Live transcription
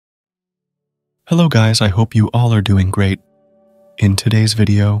Hello guys, I hope you all are doing great. In today's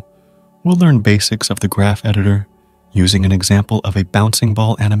video, we'll learn basics of the graph editor using an example of a bouncing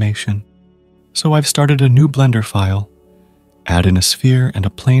ball animation. So I've started a new Blender file. Add in a sphere and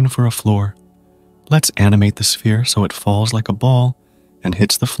a plane for a floor. Let's animate the sphere so it falls like a ball and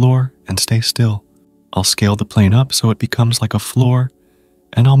hits the floor and stays still. I'll scale the plane up so it becomes like a floor,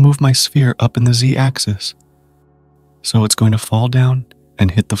 and I'll move my sphere up in the z-axis. So it's going to fall down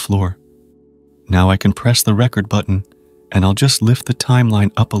and hit the floor. Now I can press the record button, and I'll just lift the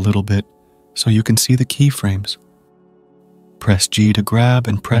timeline up a little bit so you can see the keyframes. Press G to grab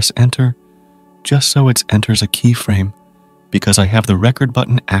and press enter, just so it enters a keyframe, because I have the record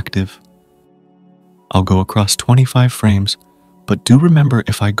button active. I'll go across 25 frames, but do remember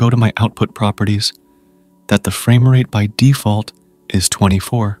if I go to my output properties that the frame rate by default is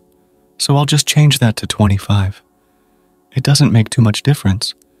 24, so I'll just change that to 25. It doesn't make too much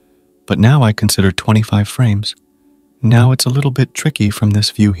difference, but now I consider 25 frames. Now it's a little bit tricky from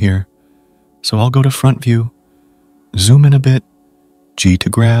this view here, so I'll go to front view, zoom in a bit, G to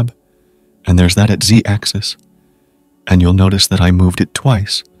grab, and there's that at z-axis. And you'll notice that I moved it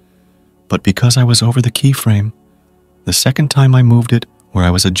twice, but because I was over the keyframe, the second time I moved it where I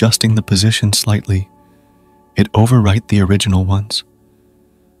was adjusting the position slightly, it overwrote the original ones.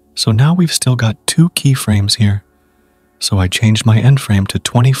 So now we've still got two keyframes here, so I changed my end frame to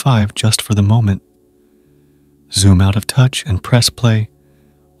 25 just for the moment. Zoom out of touch and press play.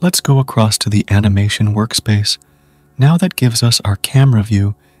 Let's go across to the animation workspace. Now that gives us our camera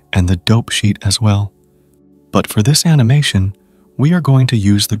view and the dope sheet as well. But for this animation, we are going to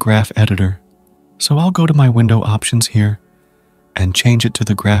use the graph editor. So I'll go to my window options here and change it to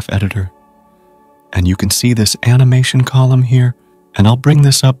the graph editor. And you can see this animation column here, and I'll bring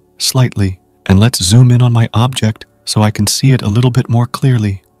this up slightly, and let's zoom in on my object so I can see it a little bit more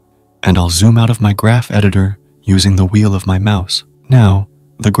clearly. And I'll zoom out of my graph editor using the wheel of my mouse. Now,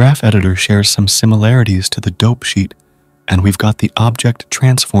 the graph editor shares some similarities to the dope sheet, and we've got the object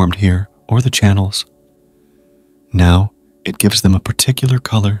transformed here, or the channels. Now, it gives them a particular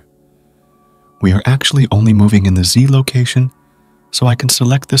color. We are actually only moving in the Z location, so I can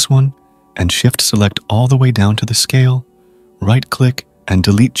select this one and shift select all the way down to the scale, right click and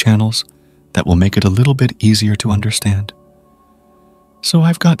delete channels. That will make it a little bit easier to understand. So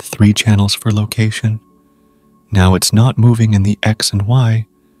I've got 3 channels for location. Now it's not moving in the X and Y,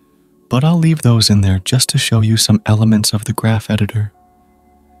 but I'll leave those in there just to show you some elements of the graph editor.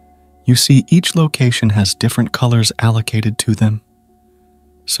 You see each location has different colors allocated to them.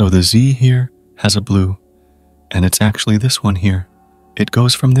 So the Z here has a blue, and it's actually this one here. It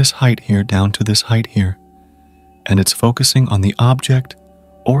goes from this height here down to this height here, and it's focusing on the object,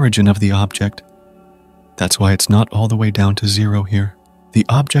 origin of the object. That's why it's not all the way down to 0 here. The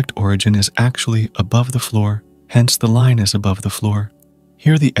object origin is actually above the floor, hence the line is above the floor.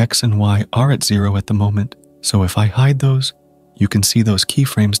 Here the X and Y are at 0 at the moment, so if I hide those, you can see those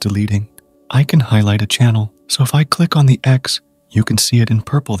keyframes deleting. I can highlight a channel, so if I click on the X, you can see it in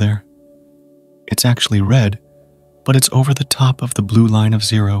purple there. It's actually red, but it's over the top of the blue line of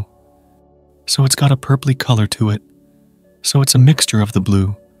 0. So it's got a purpley color to it. So it's a mixture of the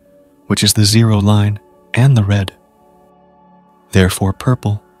blue, which is the 0 line, and the red. Therefore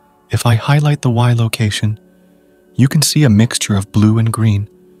purple. If I highlight the Y location, you can see a mixture of blue and green,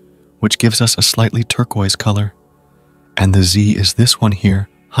 which gives us a slightly turquoise color. And the Z is this one here,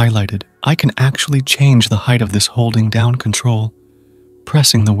 highlighted. I can actually change the height of this holding down control.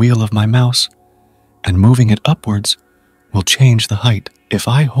 Pressing the wheel of my mouse and moving it upwards will change the height. If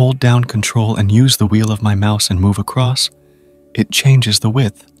I hold down control and use the wheel of my mouse and move across, it changes the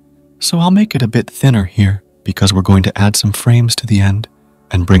width. So I'll make it a bit thinner here because we're going to add some frames to the end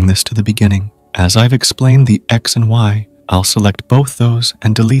and bring this to the beginning. As I've explained the X and Y, I'll select both those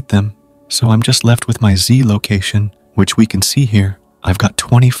and delete them. So I'm just left with my Z location, which we can see here. I've got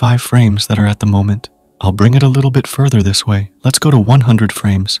 25 frames that are at the moment. I'll bring it a little bit further this way. Let's go to 100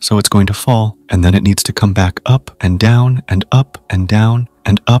 frames, so it's going to fall, and then it needs to come back up and down and up and down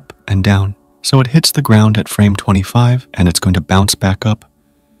and up and down. So it hits the ground at frame 25, and it's going to bounce back up.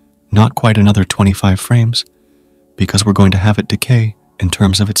 Not quite another 25 frames, because we're going to have it decay in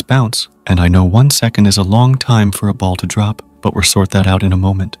terms of its bounce. And I know 1 second is a long time for a ball to drop, but we'll sort that out in a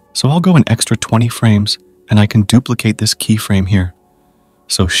moment. So I'll go an extra 20 frames, and I can duplicate this keyframe here.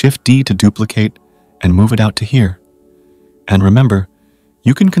 So Shift D to duplicate, and move it out to here. And remember,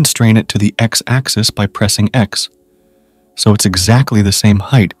 you can constrain it to the X-axis by pressing X. So it's exactly the same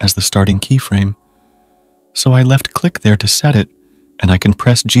height as the starting keyframe. So I left click there to set it, and I can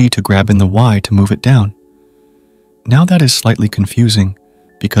press G to grab in the Y to move it down. Now that is slightly confusing,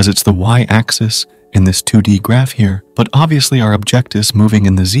 because it's the y-axis in this 2D graph here, but obviously our object is moving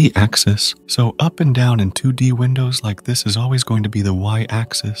in the z-axis. So up and down in 2D windows like this is always going to be the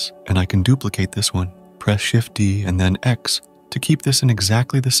y-axis, and I can duplicate this one. Press Shift D and then X to keep this in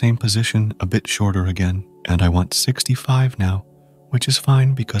exactly the same position, a bit shorter again. And I want 65 now, which is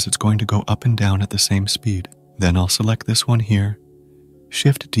fine because it's going to go up and down at the same speed. Then I'll select this one here,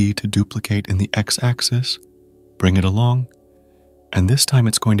 Shift D to duplicate in the x-axis, bring it along, and this time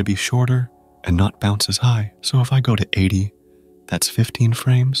it's going to be shorter and not bounce as high. So if I go to 80, that's 15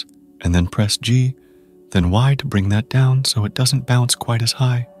 frames, and then press G, then Y to bring that down so it doesn't bounce quite as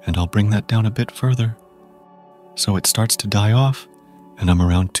high, and I'll bring that down a bit further. So it starts to die off, and I'm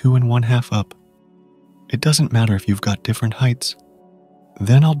around 2 1/2 up. It doesn't matter if you've got different heights.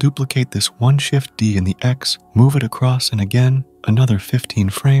 Then I'll duplicate this one Shift D in the X, move it across, and again, another 15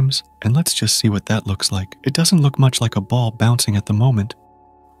 frames, and let's just see what that looks like. It doesn't look much like a ball bouncing at the moment.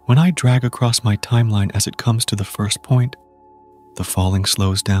 When I drag across my timeline as it comes to the first point, the falling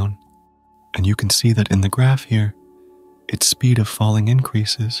slows down, and you can see that in the graph here, its speed of falling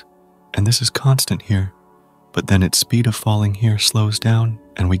increases, and this is constant here, but then its speed of falling here slows down,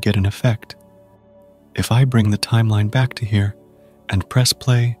 and we get an effect. If I bring the timeline back to here, and press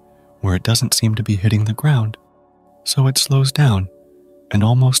play where it doesn't seem to be hitting the ground, so it slows down and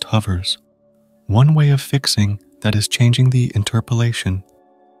almost hovers. One way of fixing that is changing the interpolation.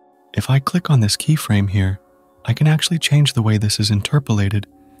 If I click on this keyframe here, I can actually change the way this is interpolated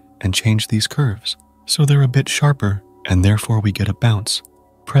and change these curves, so they're a bit sharper, and therefore we get a bounce.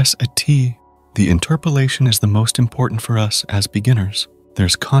 Press a T. The interpolation is the most important for us as beginners.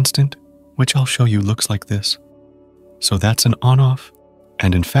 There's constant, which I'll show you looks like this. So that's an on-off,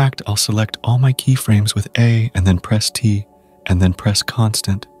 and in fact, I'll select all my keyframes with A and then press T, and then press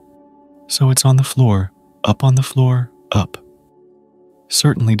constant. So it's on the floor, up on the floor, up.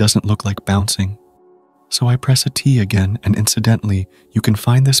 Certainly doesn't look like bouncing. So I press a T again, and incidentally, you can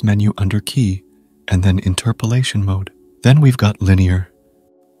find this menu under Key, and then Interpolation mode. Then we've got Linear,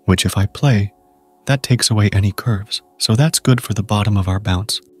 which if I play, that takes away any curves. So that's good for the bottom of our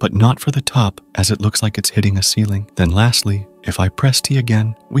bounce, but not for the top, as it looks like it's hitting a ceiling. Then lastly, if I press T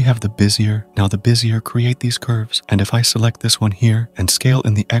again, we have the Bezier. Now the Bezier create these curves, and if I select this one here and scale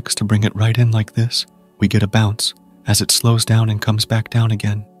in the X to bring it right in like this, we get a bounce, as it slows down and comes back down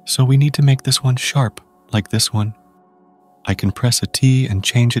again. So we need to make this one sharp, like this one. I can press a T and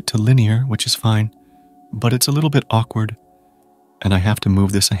change it to linear, which is fine, but it's a little bit awkward, and I have to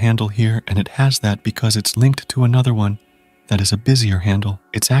move this a handle here, and it has that because it's linked to another one that is a Bezier handle.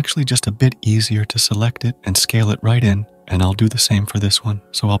 It's actually just a bit easier to select it and scale it right in, and I'll do the same for this one.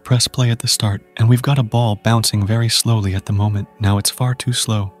 So I'll press play at the start, and we've got a ball bouncing very slowly at the moment. Now it's far too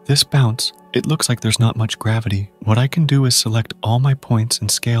slow. This bounce, it looks like there's not much gravity. What I can do is select all my points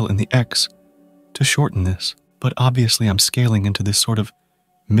and scale in the X to shorten this, but obviously I'm scaling into this sort of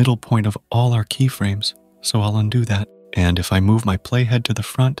middle point of all our keyframes, so I'll undo that. And if I move my playhead to the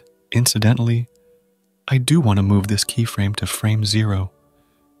front, incidentally, I do want to move this keyframe to frame 0.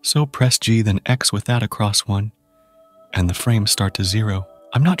 So press G then X with that across one, and the frames start to 0.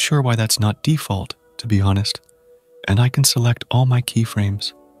 I'm not sure why that's not default, to be honest, and I can select all my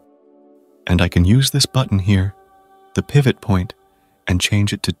keyframes. And I can use this button here, the pivot point, and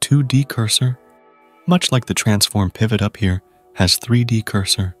change it to 2D cursor, much like the transform pivot up here has 3D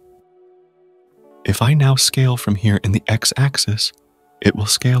cursor. If I now scale from here in the X-axis, it will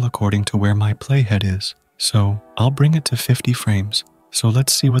scale according to where my playhead is. So I'll bring it to 50 frames. So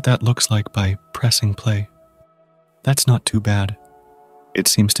let's see what that looks like by pressing play. That's not too bad. It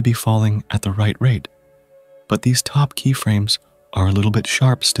seems to be falling at the right rate. But these top keyframes are a little bit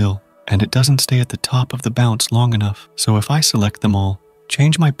sharp still, and it doesn't stay at the top of the bounce long enough. So if I select them all,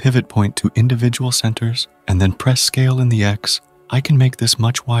 change my pivot point to individual centers, and then press scale in the X, I can make this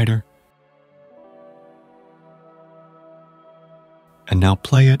much wider. And now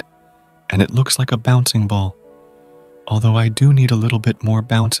play it, and it looks like a bouncing ball, although I do need a little bit more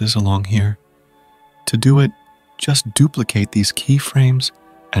bounces along here. To do it, just duplicate these keyframes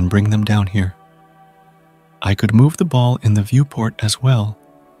and bring them down here. I could move the ball in the viewport as well.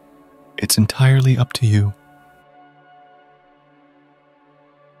 It's entirely up to you.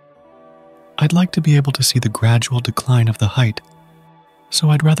 I'd like to be able to see the gradual decline of the height,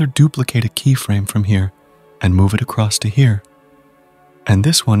 so I'd rather duplicate a keyframe from here and move it across to here. And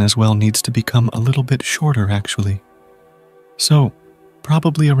this one as well needs to become a little bit shorter actually. So,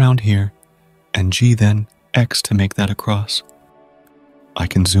 probably around here, and G then X to make that across. I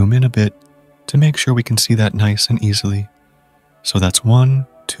can zoom in a bit to make sure we can see that nice and easily. So that's 1,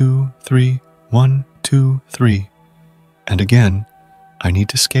 2, 3, 1, 2, 3. And again, I need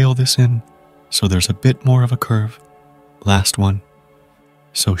to scale this in, so there's a bit more of a curve. Last one.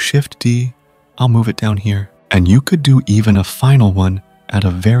 So Shift D, I'll move it down here. And you could do even a final one at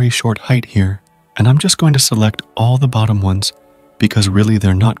a very short height here. And I'm just going to select all the bottom ones because really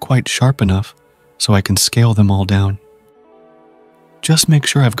they're not quite sharp enough, so I can scale them all down. Just make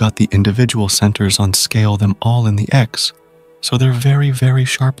sure I've got the individual centers on scale them all in the X, so they're very, very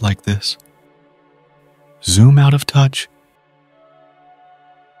sharp like this. Zoom out of touch,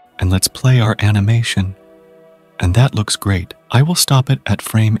 and let's play our animation. And that looks great. I will stop it at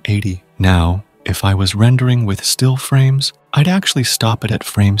frame 80. Now, if I was rendering with still frames, I'd actually stop it at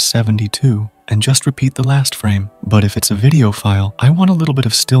frame 72 and just repeat the last frame. But if it's a video file, I want a little bit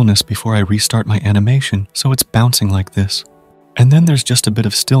of stillness before I restart my animation, so it's bouncing like this. And then there's just a bit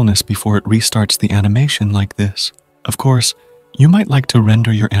of stillness before it restarts the animation like this. Of course, you might like to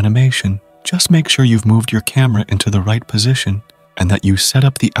render your animation. Just make sure you've moved your camera into the right position and that you set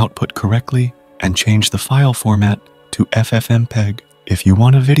up the output correctly and change the file format to FFmpeg. If you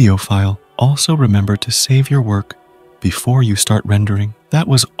want a video file, also remember to save your work before you start rendering. That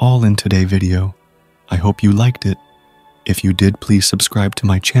was all in today's video. I hope you liked it. If you did, please subscribe to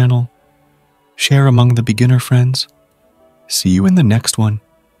my channel, share among the beginner friends. See you in the next one.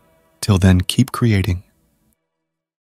 Till then, keep creating.